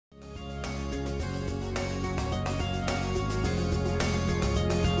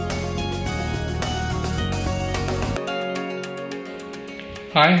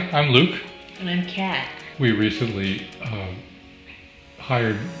Hi, I'm Luke. And I'm Kat. We recently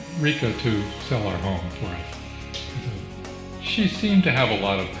hired Rika to sell our home for us. She seemed to have a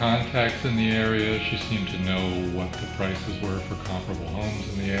lot of contacts in the area. She seemed to know what the prices were for comparable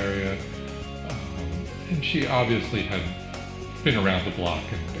homes in the area. And she obviously had been around the block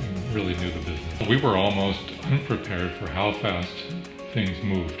and really knew the business. We were almost unprepared for how fast things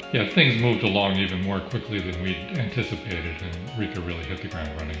moved. Yeah, things moved along even more quickly than we'd anticipated, and Rika really hit the ground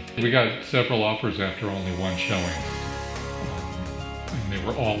running. We got several offers after only one showing, and they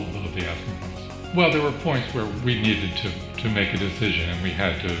were all above the asking price. Well, there were points where we needed to make a decision, and we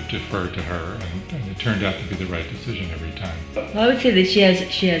had to defer to her, and it turned out to be the right decision every time. Well, I would say that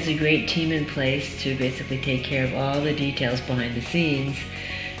she has a great team in place to basically take care of all the details behind the scenes,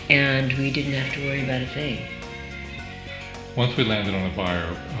 and we didn't have to worry about a thing. Once we landed on a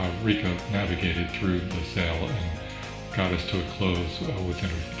buyer, Rika navigated through the sale and got us to a close within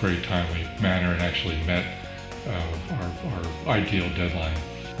a very timely manner and actually met our ideal deadline.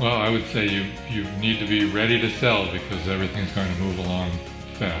 Well, I would say you need to be ready to sell because everything's going to move along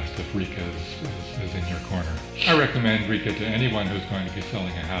fast if Rika is in your corner. I recommend Rika to anyone who's going to be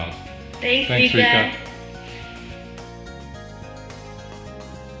selling a house. Thanks Rika. Rika.